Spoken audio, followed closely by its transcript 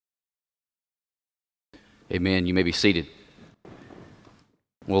Amen. You may be seated.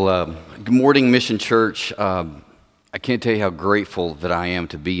 Well, good morning, Mission Church. I can't tell you how grateful that I am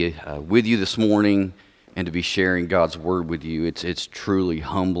to be with you this morning and to be sharing God's Word with you. It's truly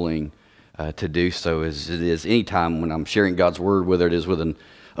humbling to do so, as it is any time when I'm sharing God's Word, whether it is with an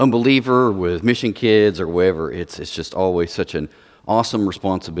unbeliever, with mission kids, or whatever. It's just always such an awesome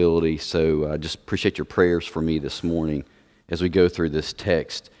responsibility. So I just appreciate your prayers for me this morning as we go through this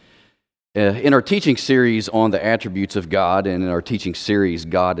text. In our teaching series on the attributes of God, and in our teaching series,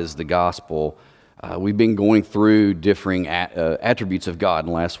 God is the Gospel, we've been going through differing attributes of God.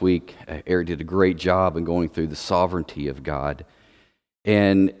 And last week, Eric did a great job in going through the sovereignty of God.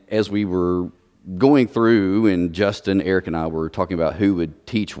 And as we were going through, and Justin, Eric, and I were talking about who would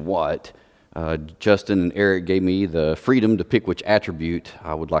teach what, Justin and Eric gave me the freedom to pick which attribute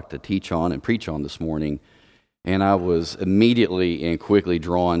I would like to teach on and preach on this morning. And I was immediately and quickly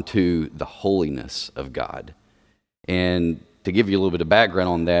drawn to the holiness of God. And to give you a little bit of background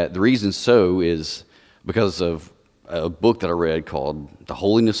on that, the reason so is because of a book that I read called The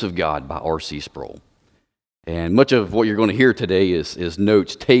Holiness of God by R.C. Sproul. And much of what you're going to hear today is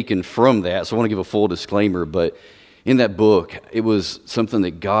notes taken from that, so I want to give a full disclaimer. But in that book, it was something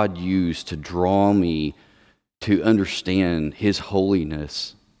that God used to draw me to understand His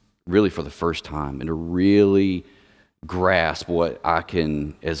holiness really for the first time, and to really grasp what I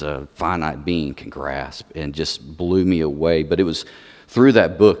can, as a finite being, can grasp, and just blew me away. But it was through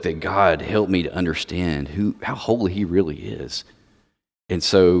that book that God helped me to understand how holy He really is. And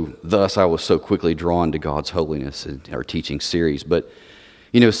so, thus, I was so quickly drawn to God's holiness in our teaching series. But,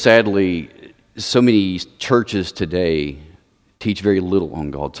 sadly, so many churches today teach very little on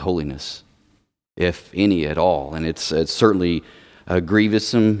God's holiness, if any at all. And it's certainly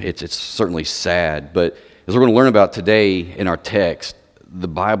grievous, it's certainly sad, but as we're going to learn about today in our text, the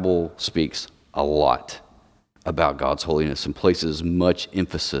Bible speaks a lot about God's holiness and places much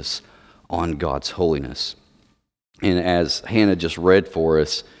emphasis on God's holiness. And as Hannah just read for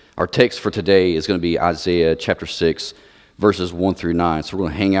us, our text for today is going to be Isaiah chapter 6, verses 1 through 9. So we're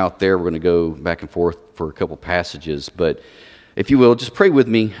going to hang out there. We're going to go back and forth for a couple passages. But if you will, just pray with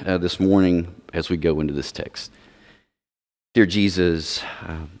me this morning as we go into this text. Dear Jesus,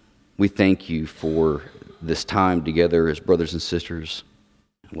 we thank you for this time together as brothers and sisters.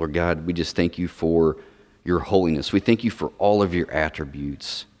 Lord God, we just thank you for your holiness. We thank you for all of your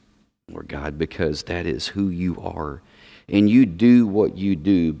attributes, Lord God, because that is who you are. And you do what you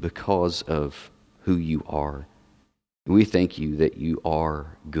do because of who you are. We thank you that you are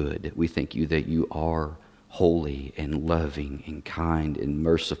good. We thank you that you are holy and loving and kind and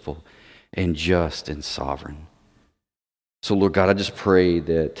merciful and just and sovereign. So, Lord God, I just pray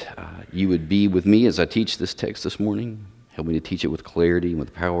that you would be with me as I teach this text this morning. Help me to teach it with clarity and with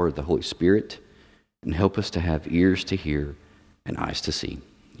the power of the Holy Spirit. And help us to have ears to hear and eyes to see.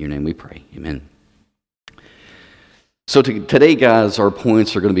 In your name we pray. Amen. So today, guys, our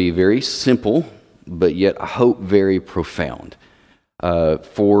points are going to be very simple, but yet I hope very profound.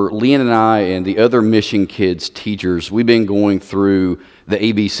 For Leanne and I and the other Mission Kids teachers, we've been going through the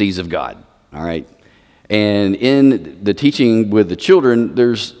ABCs of God, all right? And in the teaching with the children,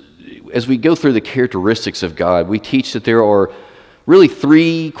 as we go through the characteristics of God, we teach that there are really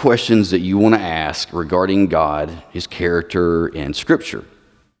three questions that you want to ask regarding God, His character, and Scripture.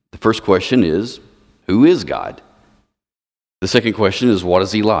 The first question is, who is God? The second question is, what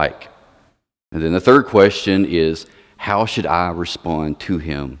is He like? And then the third question is, how should I respond to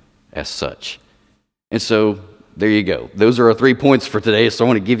Him as such? And so, there you go. Those are our 3 points for today, so I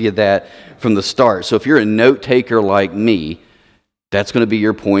want to give you that from the start. So if you're a note taker like me, that's going to be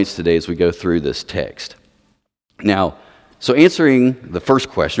your points today as we go through this text. Now, so answering the first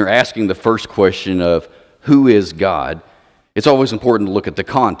question, or asking the first question of who is God, it's always important to look at the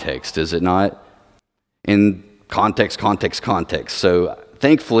context, is it not? In context. So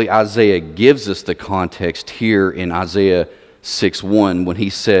thankfully, Isaiah gives us the context here in Isaiah 6:1 when he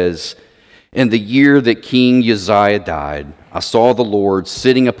says, "In the year that King Uzziah died, I saw the Lord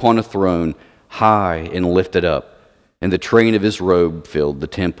sitting upon a throne, high and lifted up, and the train of his robe filled the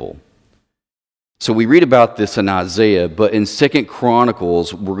temple." So we read about this in Isaiah, but in 2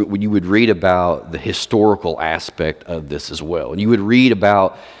 Chronicles, you would read about the historical aspect of this as well. And you would read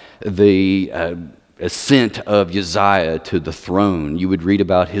about the ascent of Uzziah to the throne. You would read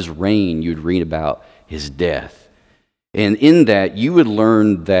about his reign. You would read about his death. And in that, you would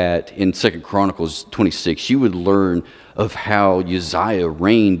learn that in 2 Chronicles 26, you would learn of how Uzziah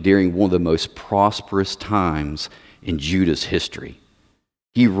reigned during one of the most prosperous times in Judah's history.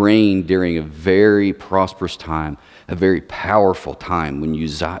 He reigned during a very prosperous time, a very powerful time when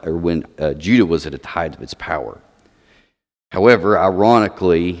Judah was at a height of its power. However,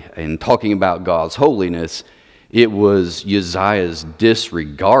 ironically, in talking about God's holiness, it was Uzziah's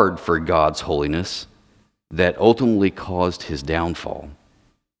disregard for God's holiness that ultimately caused his downfall.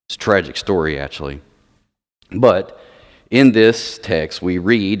 It's a tragic story, actually. But in this text, we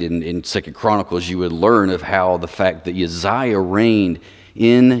read in 2 Chronicles, you would learn of how the fact that Uzziah reigned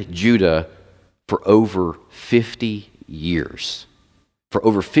in Judah for over 50 years. For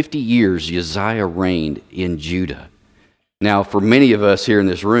over 50 years, Uzziah reigned in Judah. Now, for many of us here in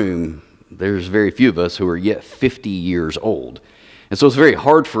this room, there's very few of us who are yet 50 years old. And so it's very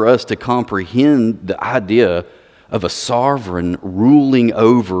hard for us to comprehend the idea of a sovereign ruling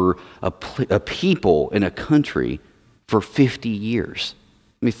over a people in a country for 50 years.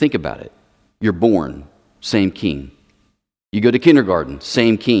 I mean, think about it. You're born, same king. You go to kindergarten,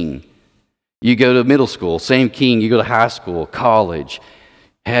 same king. You go to middle school, same king. You go to high school, college,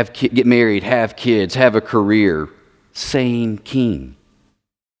 get married, have kids, have a career, same king.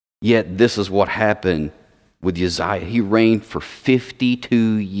 Yet this is what happened with Uzziah. He reigned for 52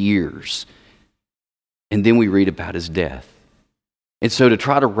 years. And then we read about his death. And so to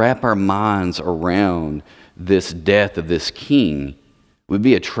try to wrap our minds around this death of this king would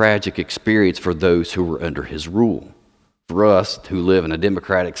be a tragic experience for those who were under his rule. For us who live in a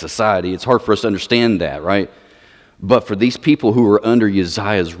democratic society, it's hard for us to understand that, right? But for these people who were under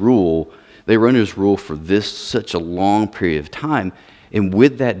Uzziah's rule, they were under his rule for such a long period of time. And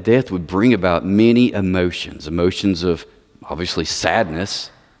with that death would bring about many emotions of obviously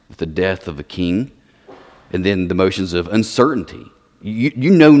sadness with the death of a king, and then the emotions of uncertainty.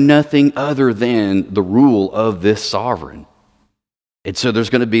 You know nothing other than the rule of this sovereign. And so there's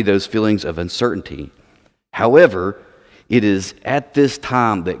going to be those feelings of uncertainty. However, it is at this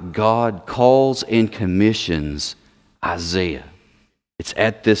time that God calls and commissions Isaiah. It's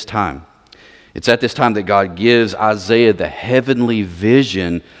at this time. It's at this time that God gives Isaiah the heavenly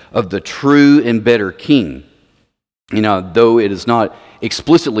vision of the true and better king. You know, though it is not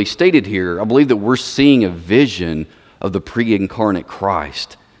explicitly stated here, I believe that we're seeing a vision of the pre-incarnate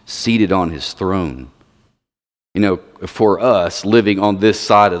Christ seated on his throne. You know, for us living on this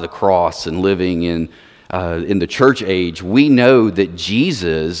side of the cross and living in the church age, we know that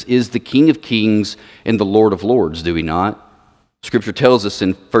Jesus is the King of Kings and the Lord of Lords, do we not? Scripture tells us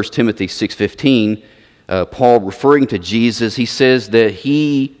in 1 Timothy 6:15, Paul referring to Jesus, he says that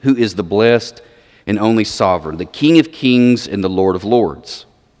he who is the blessed and only sovereign, the King of Kings and the Lord of Lords.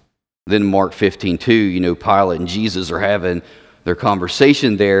 Then Mark 15:2, you know, Pilate and Jesus are having their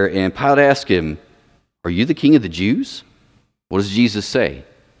conversation there, and Pilate asks him, "Are you the King of the Jews?" What does Jesus say?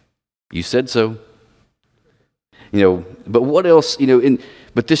 "You said so." You know, but what else, you know,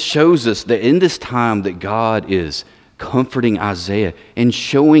 but this shows us that in this time that God is comforting Isaiah and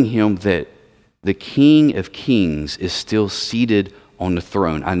showing him that the King of Kings is still seated on the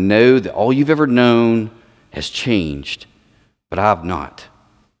throne. I know that all you've ever known has changed, but I've not.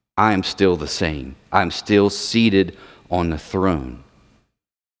 I am still the same. I'm still seated on the throne.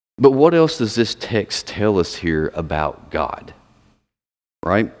 But what else does this text tell us here about God?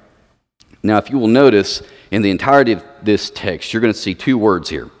 Right? Now, if you will notice, in the entirety of this text, you're going to see two words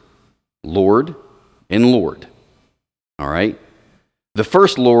here: Lord and Lord. All right? The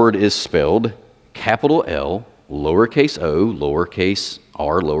first Lord is spelled capital L, lowercase o, lowercase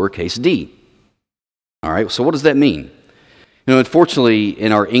r, lowercase d. All right, so what does that mean? You know, unfortunately,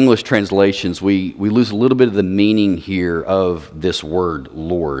 in our English translations, we lose a little bit of the meaning here of this word,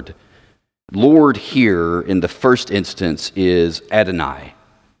 Lord. Lord here, in the first instance, is Adonai.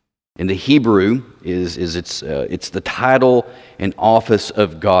 In the Hebrew, it's the title and office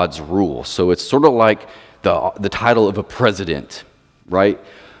of God's rule. So it's sort of like the title of a president, right?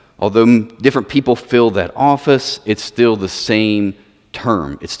 Although different people fill that office, it's still the same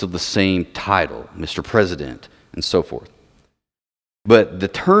term. It's still the same title, Mr. President, and so forth. But the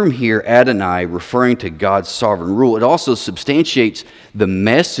term here, Adonai, referring to God's sovereign rule, it also substantiates the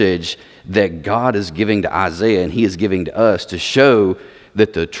message that God is giving to Isaiah and he is giving to us to show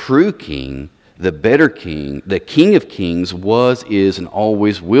that the true king, the better king, the King of Kings was, is, and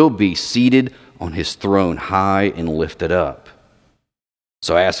always will be seated on his throne high and lifted up.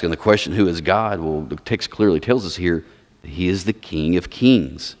 So asking the question, who is God? Well, the text clearly tells us here that he is the King of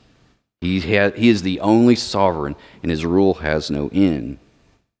Kings. He is the only sovereign, and his rule has no end.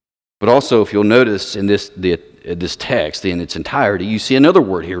 But also, if you'll notice in this text in its entirety, you see another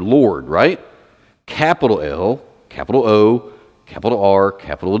word here, Lord, right? Capital L, capital O, capital R,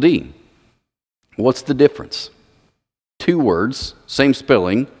 capital D. What's the difference? Two words, same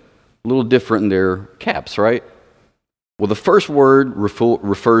spelling, a little different in their caps, right? Well, the first word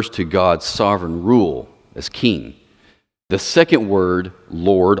refers to God's sovereign rule as king. The second word,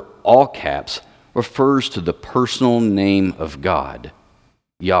 Lord, all caps, refers to the personal name of God,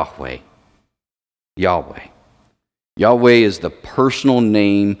 Yahweh. Yahweh. Yahweh is the personal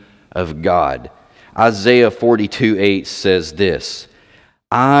name of God. Isaiah 42:8 says this,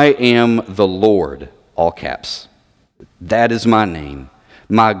 I am the Lord, all caps. That is my name.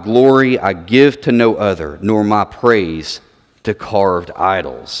 My glory I give to no other, nor my praise to carved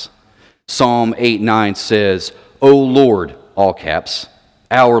idols. Psalm 8:9 says, O Lord, all caps,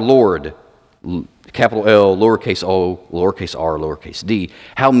 our Lord, capital L, lowercase o, lowercase r, lowercase d.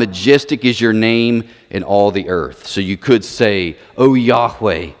 How majestic is your name in all the earth. So you could say, O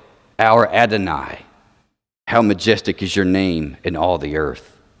Yahweh, our Adonai. How majestic is your name in all the earth.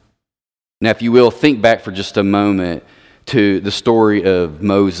 Now, if you will, think back for just a moment to the story of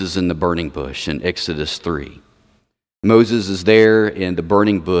Moses in the burning bush in Exodus 3. Moses is there in the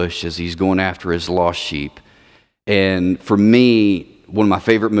burning bush as he's going after his lost sheep. And for me, one of my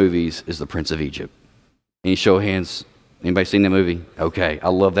favorite movies is The Prince of Egypt. Any show of hands? Anybody seen that movie? Okay, I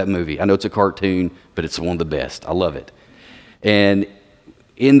love that movie. I know it's a cartoon, but it's one of the best. I love it. And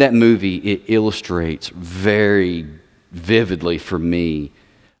in that movie, it illustrates very vividly for me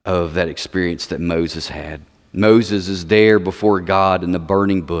of that experience that Moses had. Moses is there before God in the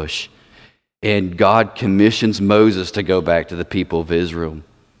burning bush, and God commissions Moses to go back to the people of Israel.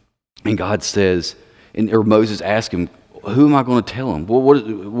 And God says, or Moses asks him, who am I going to tell him? Well,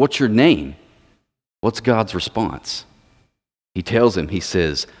 what's your name? What's God's response? He tells him, he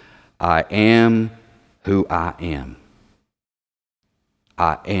says, I am who I am.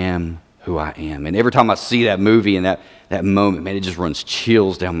 I am who I am. And every time I see that movie and that moment, man, it just runs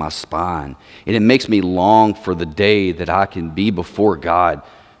chills down my spine. And it makes me long for the day that I can be before God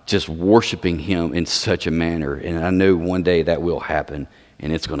just worshiping Him in such a manner. And I know one day that will happen,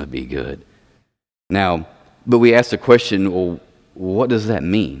 and it's going to be good. Now, but we ask the question, well, what does that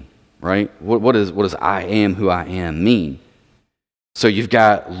mean, right? What does I am who I am mean? So you've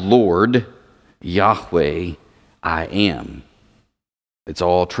got Lord, Yahweh, I am. It's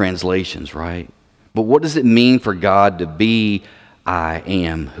all translations, right? But what does it mean for God to be I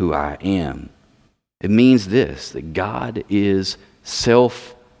am who I am? It means this, that God is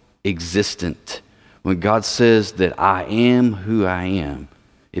self-existent. When God says that I am who I am,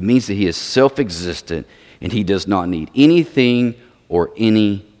 it means that He is self-existent and He does not need anything or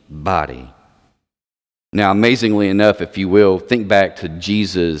anybody. Now, amazingly enough, if you will, think back to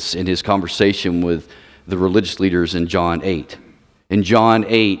Jesus in His conversation with the religious leaders in John 8. In John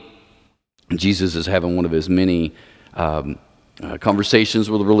 8, Jesus is having one of His many conversations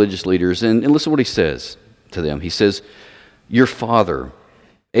with the religious leaders. And listen to what He says to them. He says, your father,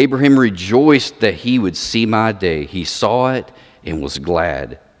 Abraham, rejoiced that he would see my day. He saw it and was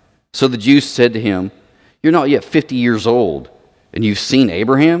glad. So the Jews said to Him, you're not yet 50 years old, and you've seen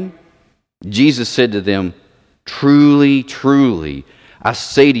Abraham? Jesus said to them, truly, truly, I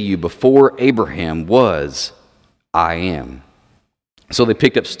say to you, before Abraham was, I am. So they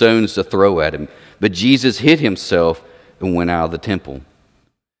picked up stones to throw at Him, but Jesus hid Himself and went out of the temple.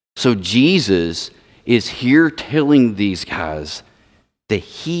 So Jesus is here telling these guys that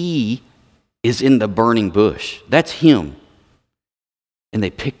He is in the burning bush. That's Him. And they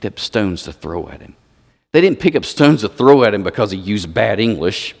picked up stones to throw at Him. They didn't pick up stones to throw at Him because He used bad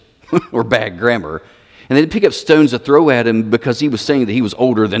English or bad grammar. And they didn't pick up stones to throw at Him because He was saying that He was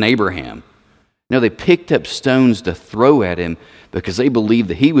older than Abraham. No, they picked up stones to throw at Him because they believed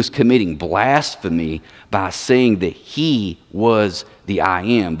that He was committing blasphemy by saying that He was the I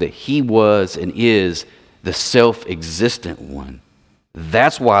am, that He was and is the self-existent one.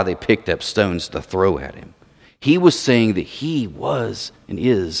 That's why they picked up stones to throw at Him. He was saying that He was and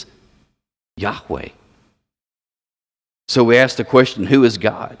is Yahweh. So we ask the question, who is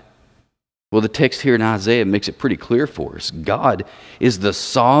God? Well, the text here in Isaiah makes it pretty clear for us. God is the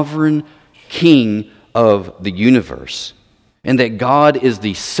sovereign King of the universe, and that God is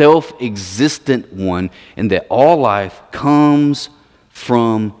the self-existent one, and that all life comes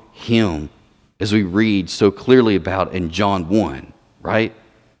from Him, as we read so clearly about in John 1, right?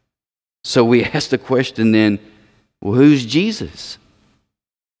 So we ask the question then, well, who's Jesus?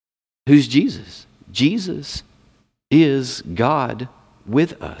 Who's Jesus? Jesus is God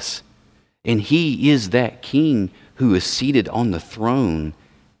with us, and He is that King who is seated on the throne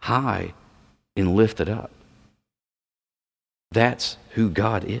high and lifted up. That's who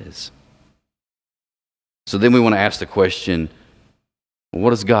God is. So then we want to ask the question,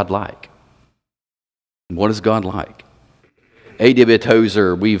 what is God like? What is God like? A.W.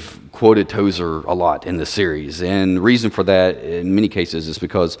 Tozer, we've quoted Tozer a lot in this series, and the reason for that, in many cases, is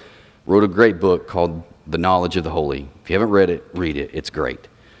because he wrote a great book called The Knowledge of the Holy. If you haven't read it, read it. It's great.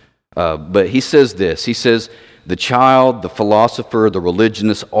 But he says this. He says, the child, the philosopher, the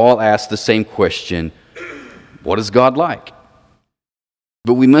religionist all ask the same question, what is God like?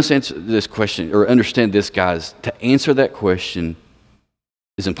 But we must answer this question, or understand this, guys. To answer that question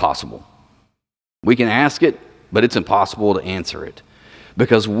is impossible. We can ask it, but it's impossible to answer it.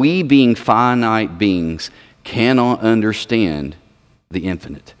 Because we, being finite beings, cannot understand the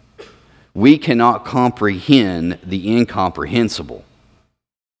infinite. We cannot comprehend the incomprehensible.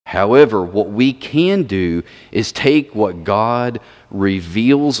 However, what we can do is take what God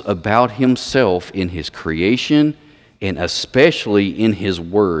reveals about himself in his creation, and especially in his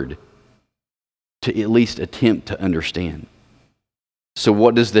word, to at least attempt to understand. So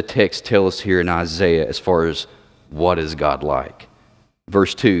what does the text tell us here in Isaiah as far as what is God like?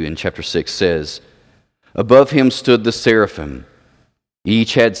 Verse 2 in chapter 6 says, above him stood the seraphim.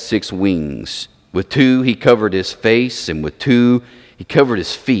 Each had 6 wings. With 2 he covered his face, and with 2 he covered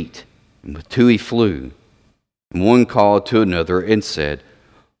his feet, and with 2 he flew. And one called to another and said,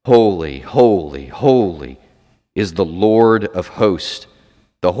 holy, holy, holy is the Lord of hosts.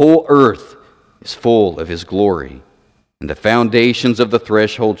 The whole earth is full of his glory. And the foundations of the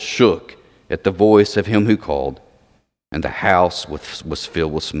threshold shook at the voice of him who called, and the house was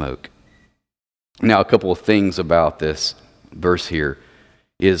filled with smoke. Now, a couple of things about this verse here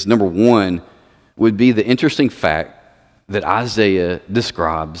is, number one, would be the interesting fact that Isaiah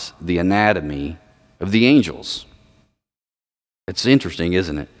describes the anatomy of the angels. It's interesting,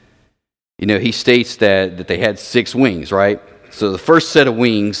 isn't it? You know, he states that they had 6 wings, right? So the first set of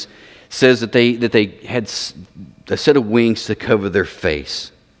wings says that they had a set of wings to cover their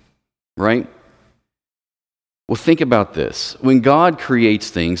face, right? Well, think about this. When God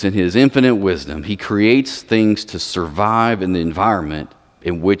creates things in his infinite wisdom, he creates things to survive in the environment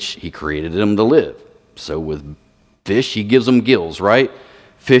in which he created them to live. So with fish, he gives them gills, right?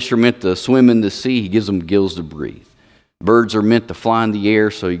 Fish are meant to swim in the sea, he gives them gills to breathe. Birds are meant to fly in the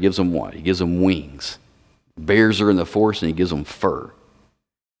air, so he gives them what? He gives them wings. Bears are in the forest, and he gives them fur.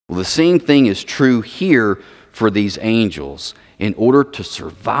 Well, the same thing is true here for these angels. In order to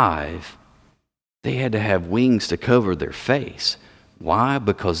survive, they had to have wings to cover their face. Why?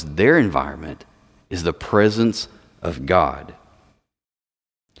 Because their environment is the presence of God.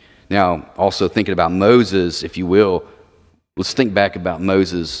 Now, also thinking about Moses, if you will, let's think back about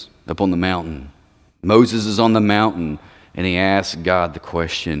Moses up on the mountain. Moses is on the mountain, and he asks God the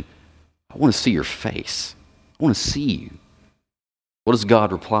question, I want to see your face. I want to see you. What does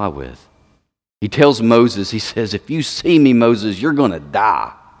God reply with? He tells Moses, he says, if you see me, Moses, you're going to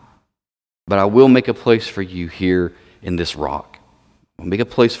die. But I will make a place for you here in this rock. I'll make a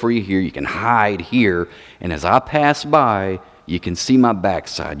place for you here. You can hide here. And as I pass by, you can see my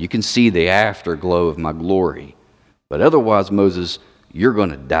backside. You can see the afterglow of my glory. But otherwise, Moses, you're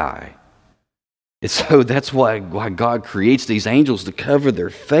going to die. And so that's why God creates these angels to cover their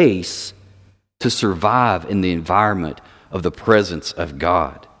face to survive in the environment of the presence of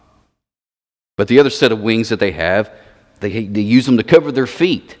God. But the other set of wings that they have, they use them to cover their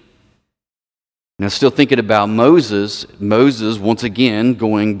feet. Now, still thinking about Moses, once again,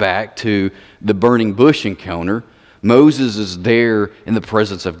 going back to the burning bush encounter, Moses is there in the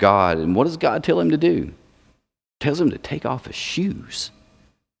presence of God. And what does God tell him to do? He tells him to take off his shoes,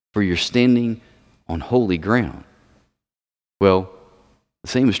 for you're standing on holy ground. Well, the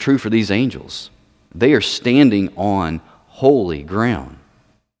same is true for these angels. They are standing on holy ground.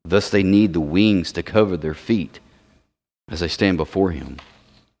 Thus they need the wings to cover their feet as they stand before him.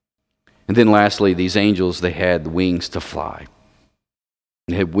 And then lastly, these angels, they had the wings to fly.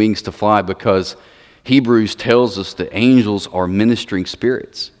 They had wings to fly because Hebrews tells us that angels are ministering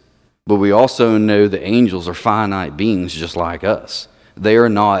spirits. But we also know that angels are finite beings just like us. They are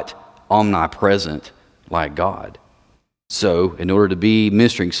not omnipresent like God. So, in order to be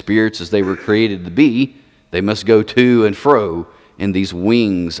ministering spirits as they were created to be, they must go to and fro, and these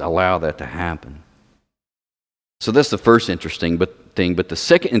wings allow that to happen. So that's the first interesting thing. But the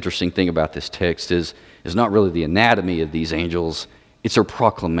second interesting thing about this text is not really the anatomy of these angels, it's their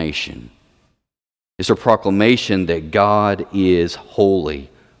proclamation. It's a proclamation that God is holy,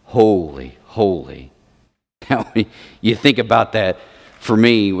 holy, holy. Now, you think about that. For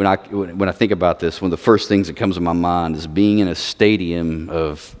me, when I think about this, one of the first things that comes to my mind is being in a stadium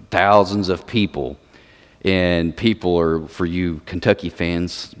of thousands of people. And people are, for you Kentucky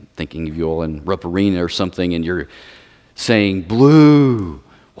fans, thinking of you all in Rupp Arena or something, and you're saying, blue,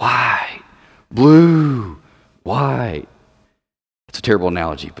 white, blue, white. It's a terrible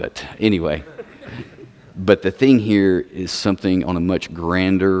analogy, but anyway. But the thing here is something on a much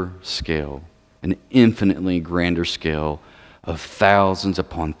grander scale, an infinitely grander scale of thousands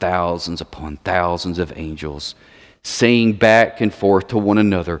upon thousands upon thousands of angels saying back and forth to one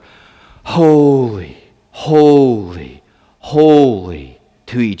another, holy, holy, holy,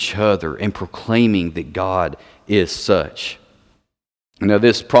 to each other, and proclaiming that God is such. Now,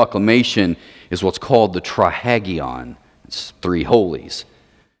 this proclamation is what's called the Trihagion. It's three holies.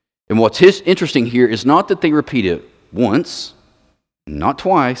 And what's interesting here is not that they repeat it once, not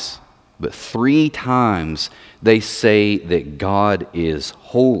twice, but 3 times they say that God is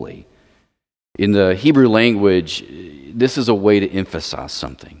holy. In the Hebrew language, this is a way to emphasize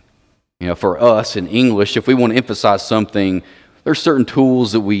something. You know, for us in English, if we want to emphasize something, there's certain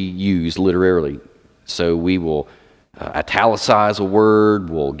tools that we use literally. So we will italicize a word,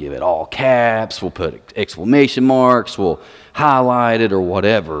 we'll give it all caps, we'll put exclamation marks, we'll highlight it or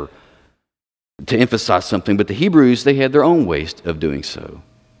whatever to emphasize something. But the Hebrews, they had their own ways of doing so.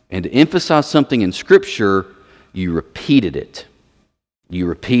 And to emphasize something in Scripture, you repeated it. You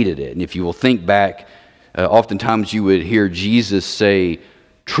repeated it. And if you will think back, oftentimes you would hear Jesus say,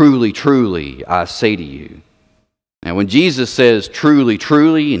 truly, truly, I say to you. Now, when Jesus says truly,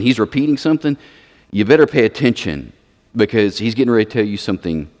 truly, and he's repeating something, you better pay attention because he's getting ready to tell you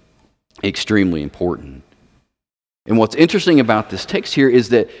something extremely important. And what's interesting about this text here is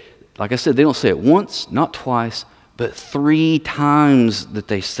that, like I said, they don't say it once, not twice, but 3 times that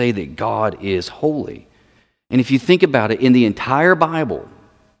they say that God is holy. And if you think about it, in the entire Bible,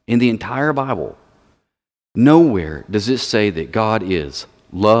 nowhere does it say that God is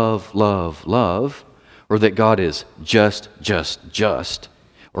love, love, love, or that God is just,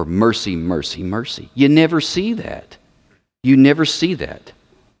 or mercy, mercy, mercy. You never see that. You never see that.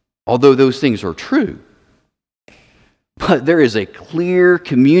 Although those things are true. But there is a clear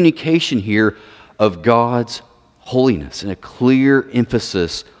communication here of God's holiness and a clear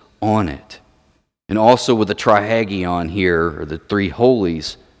emphasis on it. And also with the Trihagion here, or the 3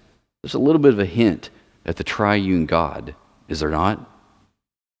 holies, there's a little bit of a hint at the triune God, is there not?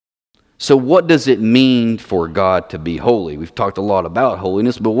 So what does it mean for God to be holy? We've talked a lot about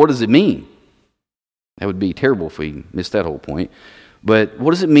holiness, but what does it mean? That would be terrible if we missed that whole point. But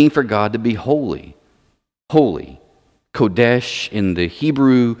what does it mean for God to be holy? Holy. Kodesh in the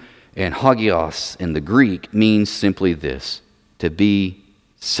Hebrew and hagios in the Greek means simply this, to be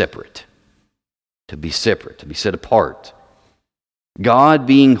separate. To be separate, to be set apart. God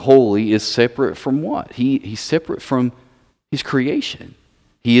being holy is separate from what? He's separate from his creation.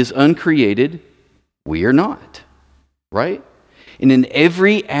 He is uncreated. We are not. Right? And in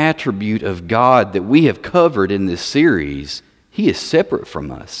every attribute of God that we have covered in this series, he is separate from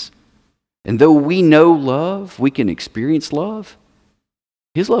us. And though we know love, we can experience love,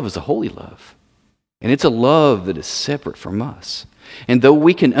 his love is a holy love. And it's a love that is separate from us. And though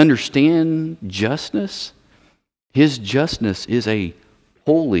we can understand justness, his justness is a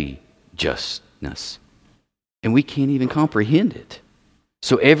holy justness. And we can't even comprehend it.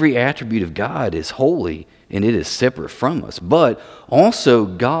 So every attribute of God is holy and it is separate from us. But also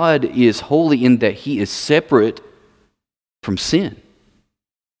God is holy in that he is separate from sin.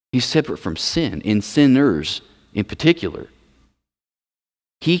 He's separate from sin and sinners in particular.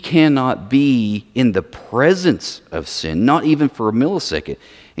 He cannot be in the presence of sin, not even for a millisecond.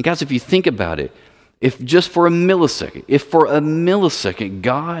 And guys, if you think about it, if for a millisecond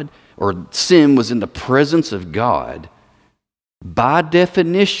God or sin was in the presence of God, by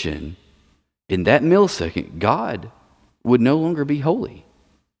definition, in that millisecond, God would no longer be holy.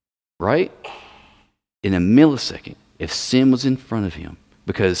 Right? In a millisecond, if sin was in front of him.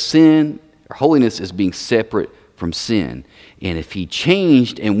 Because sin, or holiness, is being separate from sin. And if he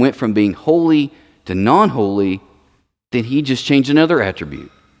changed and went from being holy to non-holy, then he just changed another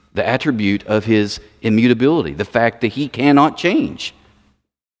attribute. The attribute of his immutability. The fact that he cannot change.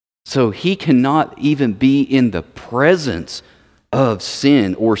 So he cannot even be in the presence of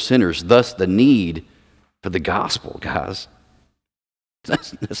sin or sinners. Thus the need for the gospel, guys.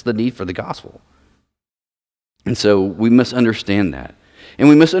 That's the need for the gospel. And so we must understand that. And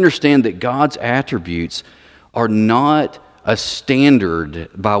we must understand that God's attributes are not a standard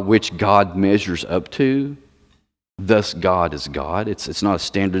by which God measures up to. Thus God is God. It's not a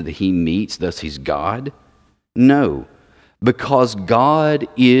standard that he meets, thus he's God. No. Because God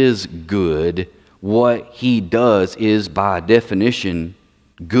is good, what he does is by definition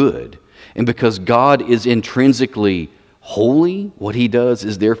good. And because God is intrinsically holy, what he does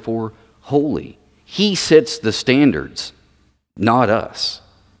is therefore holy. He sets the standards, not us.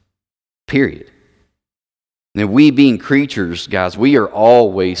 Period. Now, we being creatures, guys, we are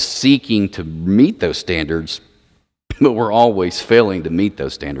always seeking to meet those standards, but we're always failing to meet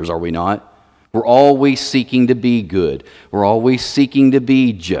those standards, are we not? We're always seeking to be good. We're always seeking to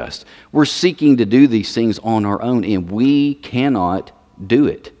be just. We're seeking to do these things on our own, and we cannot do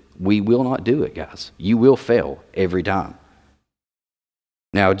it. We will not do it, guys. You will fail every time.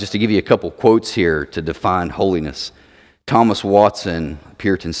 Now, just to give you a couple quotes here to define holiness, Thomas Watson,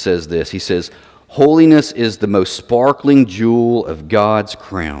 Puritan, says this. He says, "Holiness is the most sparkling jewel of God's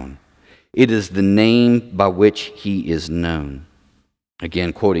crown. It is the name by which He is known."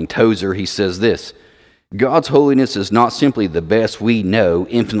 Again, quoting Tozer, he says this, "God's holiness is not simply the best we know,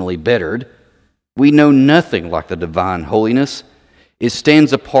 infinitely bettered. We know nothing like the divine holiness. It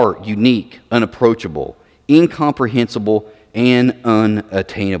stands apart, unique, unapproachable, incomprehensible, and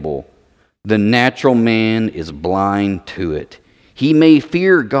unattainable. The natural man is blind to it. He may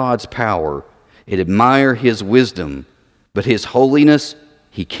fear God's power and admire His wisdom, but His holiness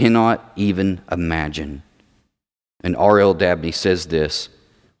he cannot even imagine." And R.L. Dabney says this,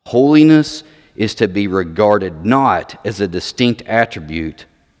 "Holiness is to be regarded not as a distinct attribute,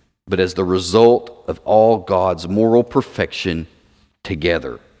 but as the result of all God's moral perfection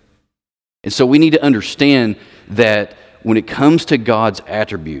together." And so we need to understand that when it comes to God's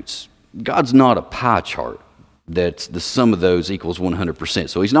attributes, God's not a pie chart that's the sum of those equals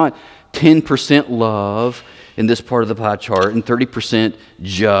 100%. So He's not 10% love in this part of the pie chart and 30%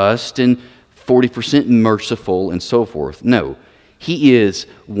 just and 40% merciful and so forth. No, He is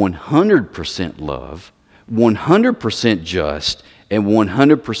 100% love, 100% just, and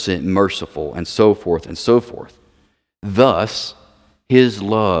 100% merciful, and so forth and so forth. Thus, His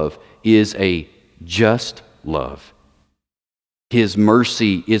love is a just love. His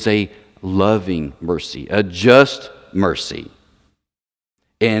mercy is a loving mercy, a just mercy.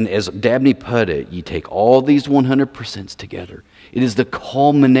 And as Dabney put it, you take all these 100% together. It is the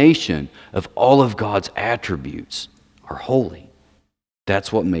culmination of all of God's attributes are holy.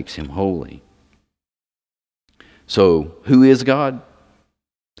 That's what makes Him holy. So, who is God?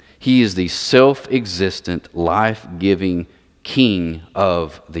 He is the self-existent, life-giving King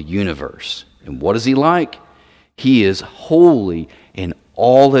of the universe. And what is He like? He is holy in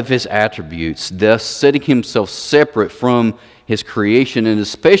all of His attributes, thus setting Himself separate from His creation and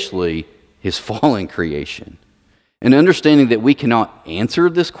especially His fallen creation. And understanding that we cannot answer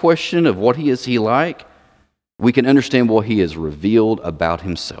this question of what He like, we can understand what He has revealed about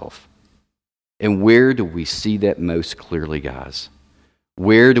Himself. And where do we see that most clearly, guys?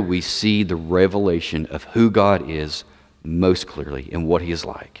 Where do we see the revelation of who God is most clearly and what He is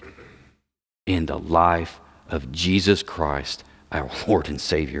like? In the life of Jesus Christ, our Lord and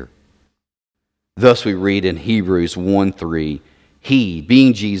Savior. Thus we read in Hebrews 1:3, He,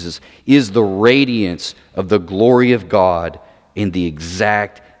 being Jesus, is the radiance of the glory of God in the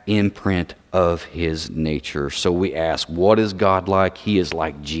exact imprint of His nature. So we ask, what is God like? He is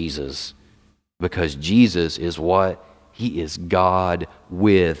like Jesus. Because Jesus is what? He is God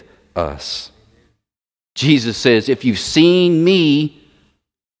with us. Jesus says, if you've seen me,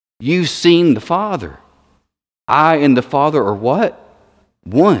 you've seen the Father. I and the Father are what?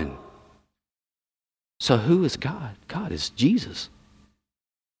 One. So who is God? God is Jesus.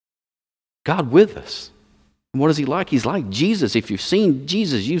 God with us. And what is He like? He's like Jesus. If you've seen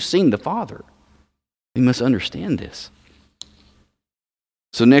Jesus, you've seen the Father. We must understand this.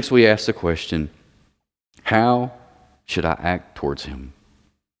 So next we ask the question, how should I act towards Him?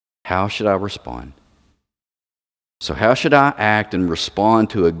 How should I respond? So how should I act and respond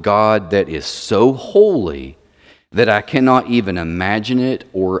to a God that is so holy that I cannot even imagine it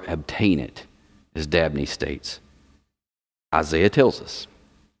or obtain it, as Dabney states? Isaiah tells us,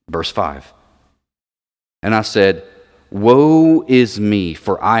 verse 5, "And I said, Woe is me,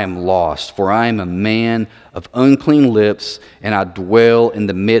 for I am lost, for I am a man of unclean lips, and I dwell in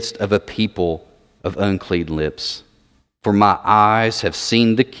the midst of a people of unclean lips. For my eyes have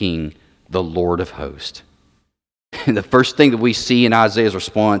seen the King, the Lord of hosts." And the first thing that we see in Isaiah's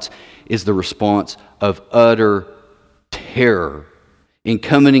response is the response of utter terror in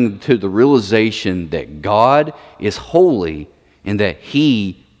coming to the realization that God is holy and that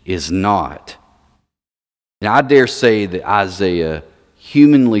He is not. Now, I dare say that Isaiah,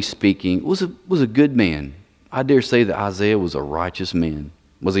 humanly speaking, was a good man. I dare say that Isaiah was a righteous man.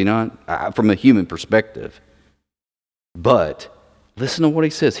 Was he not? From a human perspective. But listen to what he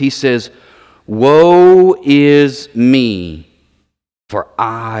says. He says, "Woe is me, for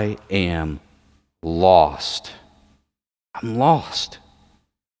I am lost." I'm lost.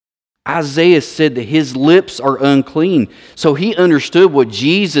 Isaiah said that his lips are unclean. So he understood what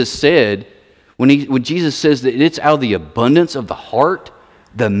Jesus said When Jesus says that it's out of the abundance of the heart,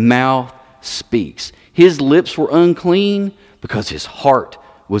 the mouth speaks. His lips were unclean because his heart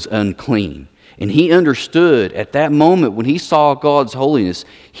was unclean. And he understood at that moment when he saw God's holiness,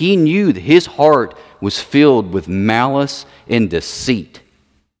 he knew that his heart was filled with malice and deceit.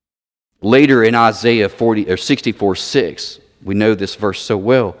 Later in Isaiah 64:6, we know this verse so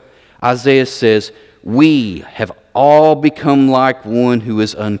well. Isaiah says, "We have all become like one who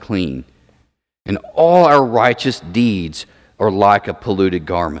is unclean, and all our righteous deeds are like a polluted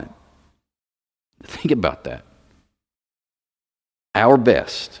garment." Think about that. Our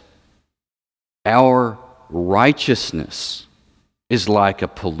best, our righteousness is like a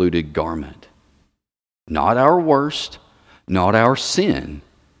polluted garment. Not our worst, not our sin,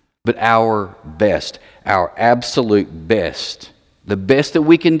 but our best, our absolute best, the best that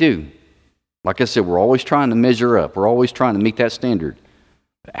we can do. Like I said, we're always trying to measure up. We're always trying to meet that standard.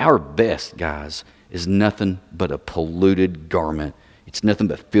 But our best, guys, is nothing but a polluted garment. It's nothing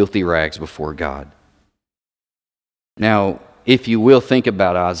but filthy rags before God. Now, if you will, think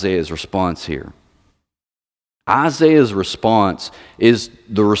about Isaiah's response here. Isaiah's response is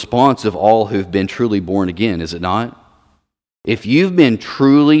the response of all who've been truly born again, is it not? If you've been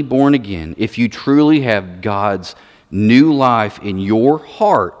truly born again, if you truly have God's new life in your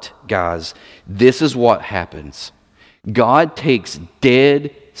heart, guys, this is what happens. God takes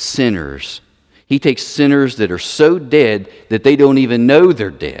dead sinners. He takes sinners that are so dead that they don't even know they're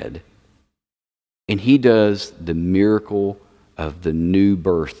dead. And he does the miracle of the new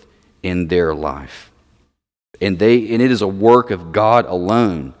birth in their life. And it is a work of God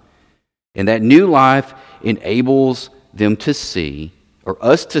alone. And that new life enables them to see, or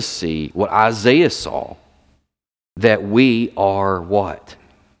us to see, what Isaiah saw. That we are what?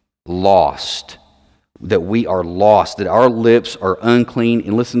 Lost. That we are lost. That our lips are unclean.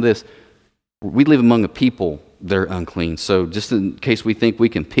 And listen to this. We live among a people that are unclean. So just in case we think we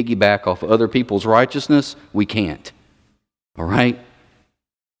can piggyback off other people's righteousness, we can't. All right?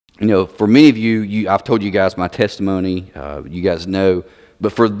 You know, for many of you, I've told you guys my testimony. You guys know.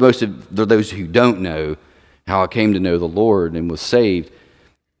 But for most of those who don't know how I came to know the Lord and was saved,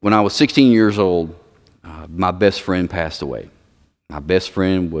 when I was 16 years old, my best friend passed away. My best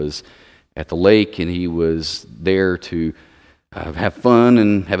friend was at the lake, and he was there to have fun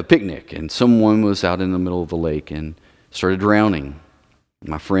and have a picnic. And someone was out in the middle of the lake and started drowning.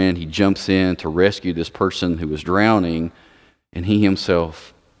 My friend, he jumps in to rescue this person who was drowning, and he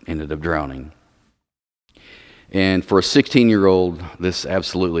himself ended up drowning. And for a 16-year-old, this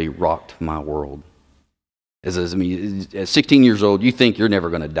absolutely rocked my world. At 16 years old, you think you're never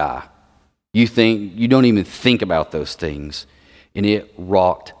going to die. You don't even think about those things. And it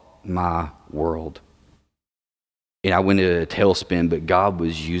rocked my world. And I went into a tailspin, but God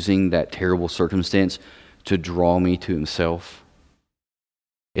was using that terrible circumstance to draw me to himself.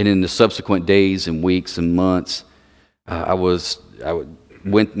 And in the subsequent days and weeks and months, I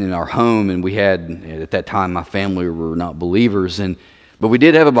went in our home, and we had, at that time, my family were not believers, but we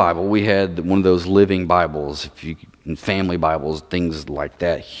did have a Bible. We had one of those living Bibles, and family Bibles, things like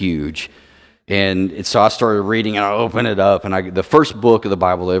that, huge. And so I started reading, and I opened it up, and the first book of the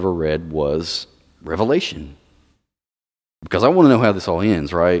Bible I ever read was Revelation. Because I want to know how this all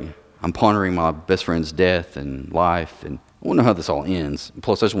ends, right? I'm pondering my best friend's death and life, and I want to know how this all ends. And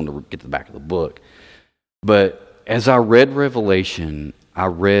plus, I just want to get to the back of the book. But as I read Revelation, I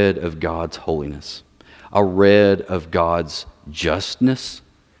read of God's holiness. I read of God's justness,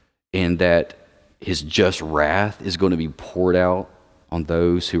 and that his just wrath is going to be poured out on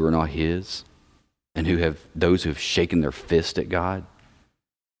those who are not his, and those who have shaken their fist at God.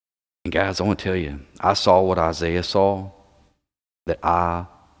 And guys, I want to tell you, I saw what Isaiah saw, that I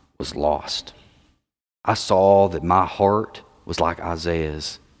was lost. I saw that my heart was like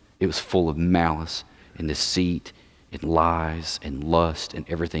Isaiah's. It was full of malice and deceit and lies and lust and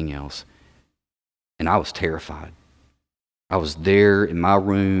everything else. And I was terrified. I was there in my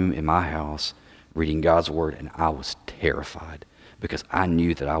room, in my house, reading God's word, and I was terrified because I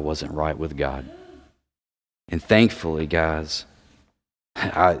knew that I wasn't right with God. And thankfully, guys,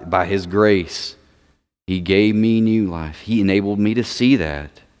 by his grace, he gave me new life. He enabled me to see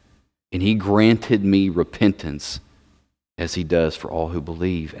that. And he granted me repentance, as he does for all who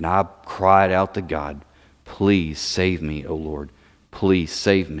believe. And I cried out to God, please save me, O Lord. Please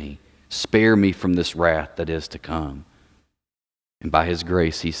save me. Spare me from this wrath that is to come. And by his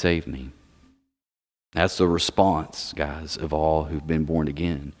grace, he saved me. That's the response, guys, of all who've been born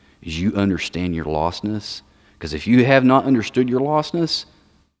again, is you understand your lostness. Because if you have not understood your lostness,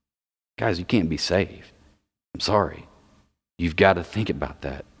 guys, you can't be saved. I'm sorry. You've got to think about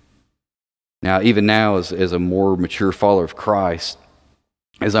that. Now, even now, as a more mature follower of Christ,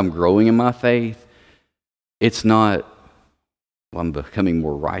 as I'm growing in my faith, it's not, well, I'm becoming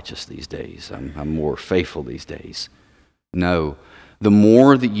more righteous these days. I'm more faithful these days. No, the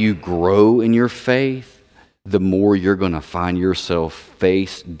more that you grow in your faith, the more you're going to find yourself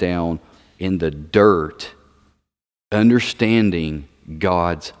face down in the dirt, understanding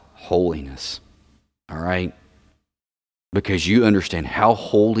God's holiness. All right? Because you understand how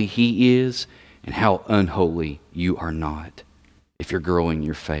holy He is and how unholy you are not if you're growing in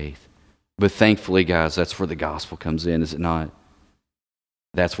your faith. But thankfully, guys, that's where the gospel comes in, is it not?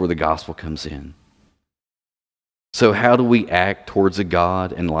 That's where the gospel comes in. So how do we act towards a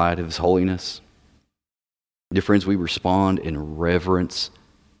God in light of His holiness? Dear friends, we respond in reverence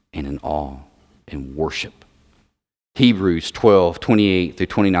and in awe and worship. Hebrews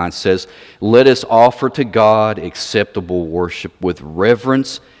 12:28-29 says, "Let us offer to God acceptable worship with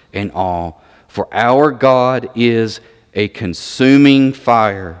reverence and awe, for our God is a consuming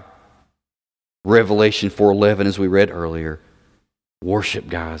fire." Revelation 4:11, as we read earlier. Worship,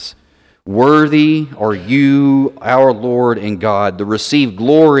 guys. "Worthy are you, our Lord and God, to receive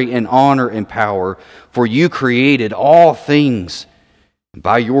glory and honor and power, for you created all things.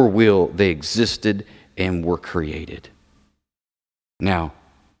 By your will they existed and were created." Now,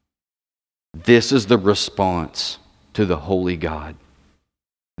 this is the response to the holy God.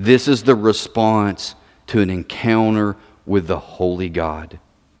 This is the response to an encounter with the holy God.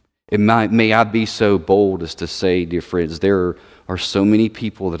 May I be so bold as to say, dear friends, there are so many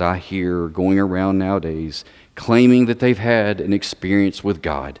people that I hear going around nowadays claiming that they've had an experience with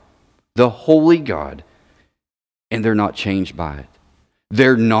God, the holy God, and they're not changed by it.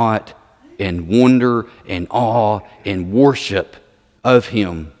 They're not in wonder and awe and worship of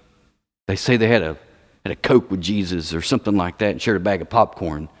Him. They say they had a Coke with Jesus or something like that and shared a bag of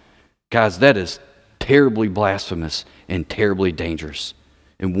popcorn. Guys, that is terribly blasphemous and terribly dangerous.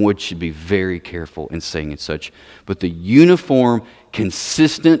 And one should be very careful in saying such. But the uniform,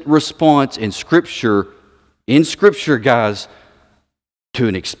 consistent response in Scripture, guys, to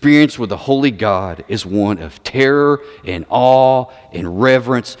an experience with the holy God is one of terror and awe and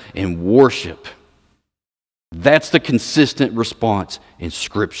reverence and worship. That's the consistent response in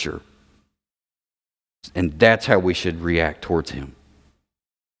Scripture. And that's how we should react towards Him.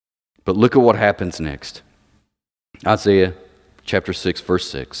 But look at what happens next. Isaiah chapter 6, verse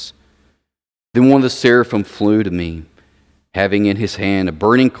 6. "Then one of the seraphim flew to me, having in his hand a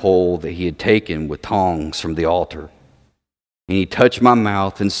burning coal that he had taken with tongs from the altar. And he touched my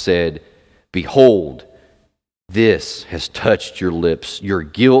mouth and said, 'Behold, this has touched your lips. Your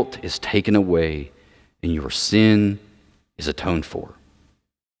guilt is taken away, and your sin is atoned for.'"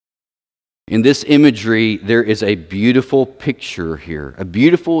 In this imagery, there is a beautiful picture here, a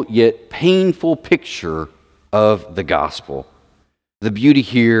beautiful yet painful picture of the gospel. The beauty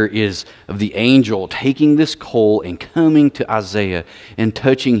here is of the angel taking this coal and coming to Isaiah and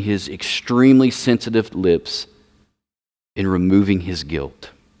touching his extremely sensitive lips and removing his guilt.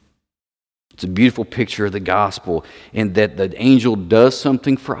 It's a beautiful picture of the gospel, and that the angel does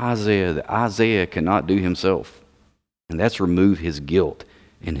something for Isaiah that Isaiah cannot do himself, and that's remove his guilt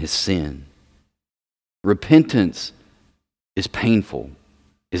and his sin. Repentance is painful,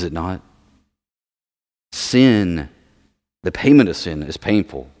 is it not? Sin, the payment of sin, is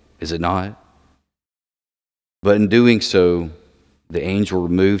painful, is it not? But in doing so, the angel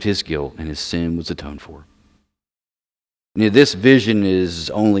removed his guilt and his sin was atoned for. Now, this vision is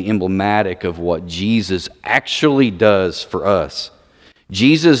only emblematic of what Jesus actually does for us.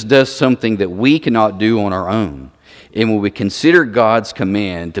 Jesus does something that we cannot do on our own. And when we consider God's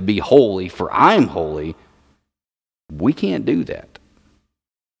command to be holy, for I am holy, we can't do that.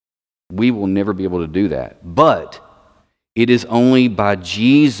 We will never be able to do that. But it is only by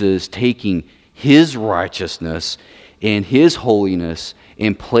Jesus taking His righteousness and His holiness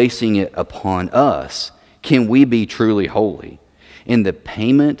and placing it upon us can we be truly holy. And the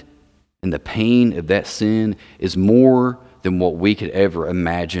payment and the pain of that sin is more than what we could ever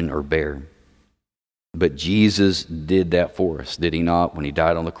imagine or bear. But Jesus did that for us, did He not, when He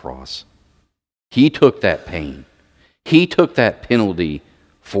died on the cross? He took that pain. He took that penalty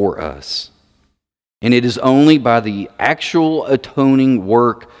for us. And it is only by the actual atoning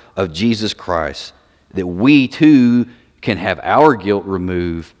work of Jesus Christ that we too can have our guilt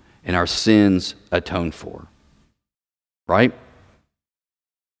removed and our sins atoned for. Right?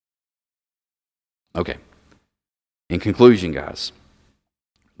 Okay. In conclusion, guys,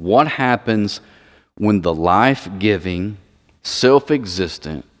 what happens when the life-giving,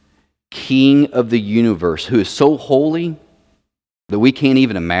 self-existent King of the universe, who is so holy that we can't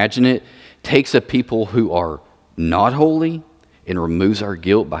even imagine it, takes a people who are not holy and removes our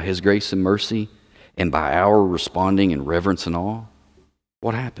guilt by his grace and mercy and by our responding in reverence and awe,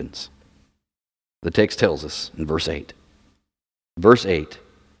 what happens? The text tells us in verse 8. Verse 8,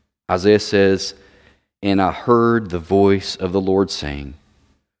 Isaiah says, "And I heard the voice of the Lord saying,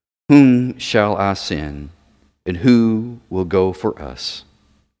 Whom shall I send, and who will go for us?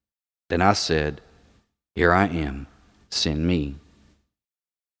 Then I said, Here I am, send me."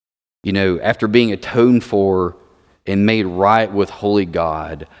 You know, after being atoned for and made right with holy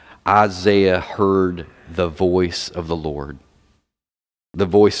God, Isaiah heard the voice of the Lord. The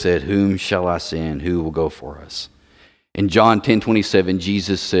voice said, "Whom shall I send? Who will go for us?" In John 10:27,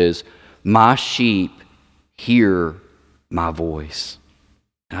 Jesus says, "My sheep hear my voice,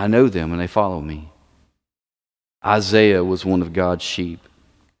 and I know them, and they follow me." Isaiah was one of God's sheep,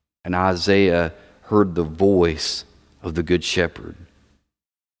 and Isaiah heard the voice of the Good Shepherd.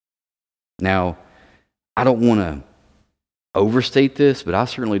 Now, I don't want to overstate this, but I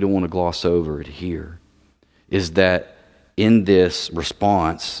certainly don't want to gloss over it here, is that in this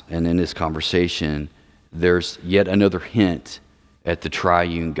response and in this conversation, there's yet another hint at the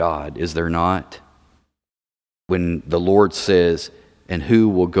triune God, is there not? When the Lord says, "And who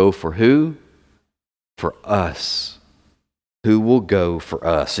will go for who?" For us. Who will go for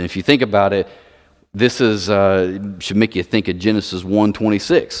us? And if you think about it, this is should make you think of Genesis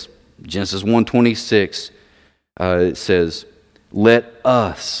 1:26. Genesis 1:26, it says, "Let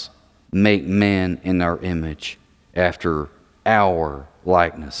us make man in our image, after our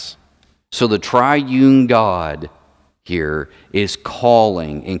likeness." So the triune God here is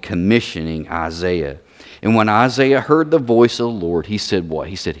calling and commissioning Isaiah. And when Isaiah heard the voice of the Lord, he said what?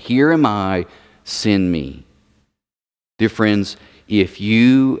 He said, "Here am I, send me." Dear friends, if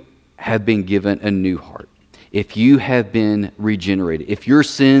you have been given a new heart, if you have been regenerated, if your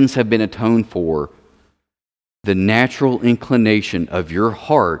sins have been atoned for, the natural inclination of your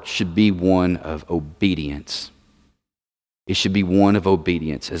heart should be one of obedience. It should be one of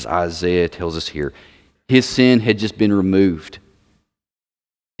obedience, as Isaiah tells us here. His sin had just been removed.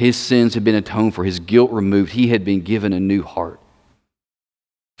 His sins had been atoned for, his guilt removed. He had been given a new heart.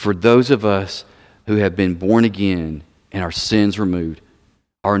 For those of us who have been born again and our sins removed,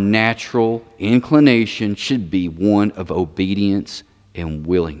 our natural inclination should be one of obedience and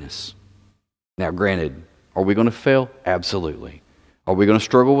willingness. Now, granted, are we going to fail? Absolutely. Are we going to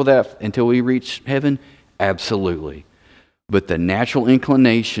struggle with that until we reach heaven? Absolutely. But the natural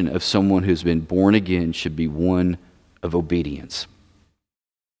inclination of someone who's been born again should be one of obedience.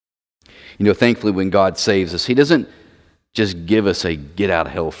 You know, thankfully, when God saves us, He doesn't just give us a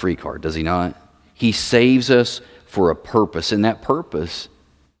get-out-of-hell-free card, does He not? He saves us for a purpose, and that purpose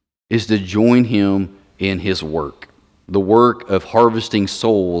is to join Him in His work, the work of harvesting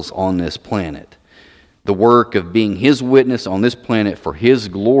souls on this planet, the work of being His witness on this planet for His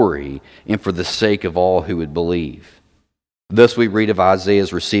glory and for the sake of all who would believe. Thus we read of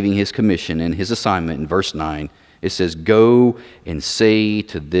Isaiah's receiving his commission and his assignment in verse 9. It says, "Go and say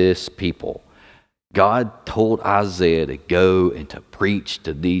to this people." God told Isaiah to go and to preach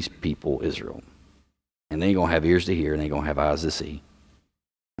to these people, Israel. And they ain't going to have ears to hear and they ain't going to have eyes to see.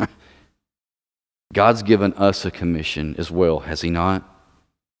 God's given us a commission as well, has He not?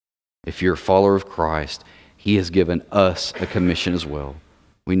 If you're a follower of Christ, He has given us a commission as well.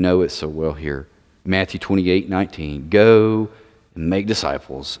 We know it so well here. Matthew 28:19, "Go and make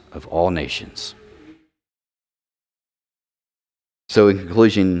disciples of all nations." So in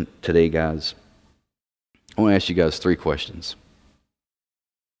conclusion today, guys, I want to ask you guys 3 questions.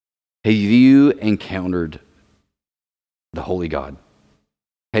 Have you encountered the Holy God?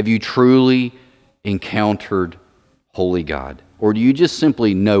 Have you truly encountered Holy God? Or do you just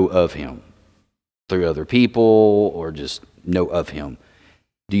simply know of Him through other people or just know of Him?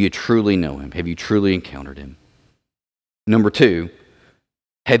 Do you truly know Him? Have you truly encountered Him? Number 2,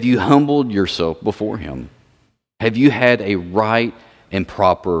 have you humbled yourself before Him? Have you had a right and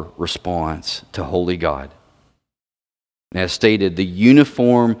proper response to Holy God? And as stated, the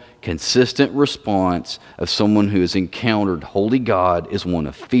uniform, consistent response of someone who has encountered Holy God is one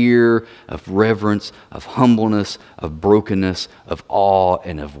of fear, of reverence, of humbleness, of brokenness, of awe,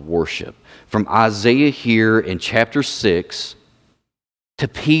 and of worship. From Isaiah here in chapter 6 to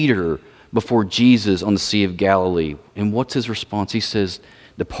Peter before Jesus on the Sea of Galilee. And what's his response? He says,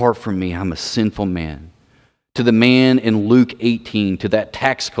 "Depart from me, I'm a sinful man." To the man in Luke 18, to that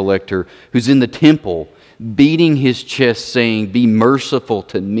tax collector who's in the temple, beating his chest saying, "Be merciful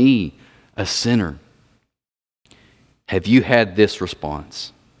to me, a sinner." Have you had this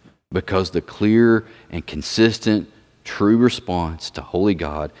response? Because the clear and consistent true response to holy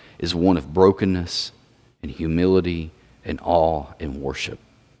God is one of brokenness and humility and awe and worship.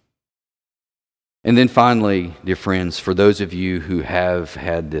 And then finally, dear friends, for those of you who have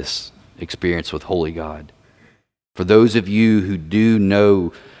had this experience with holy God, for those of you who do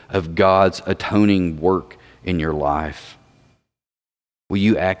know of God's atoning work in your life, will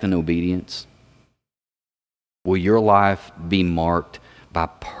you act in obedience? Will your life be marked by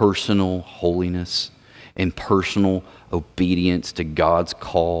personal holiness and personal obedience to God's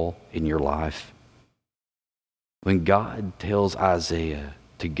call in your life? When God tells Isaiah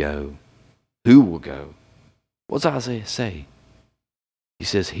to go, who will go? What does Isaiah say? He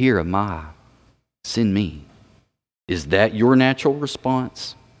says, "Here am I, send me." Is that your natural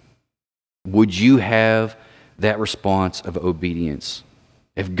response? Would you have that response of obedience?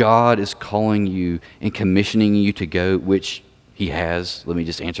 If God is calling you and commissioning you to go, which He has, let me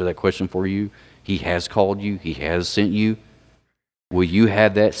just answer that question for you. He has called you, He has sent you. Will you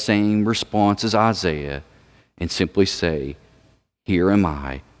have that same response as Isaiah and simply say, "Here am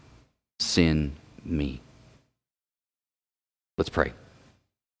I, send me"? Let's pray.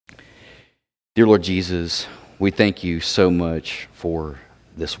 Dear Lord Jesus, we thank you so much for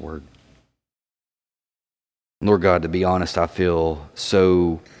this word. Lord God, to be honest, I feel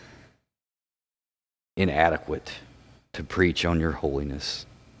so inadequate to preach on your holiness.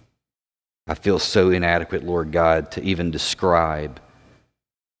 I feel so inadequate, Lord God, to even describe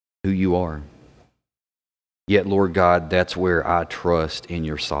who you are. Yet, Lord God, that's where I trust in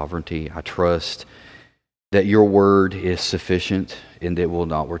your sovereignty. I trust that your word is sufficient and it will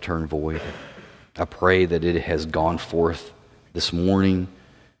not return void. I pray that it has gone forth this morning,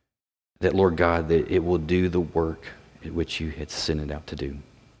 that, Lord God, that it will do the work in which you had sent it out to do.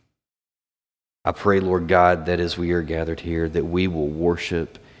 I pray, Lord God, that as we are gathered here, that we will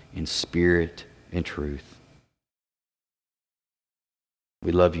worship in spirit and truth.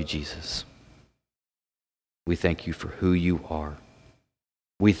 We love you, Jesus. We thank you for who you are.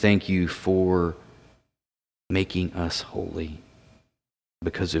 We thank you for making us holy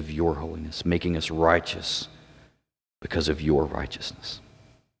because of your holiness, making us righteous because of your righteousness.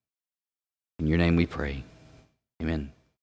 In your name we pray. Amen.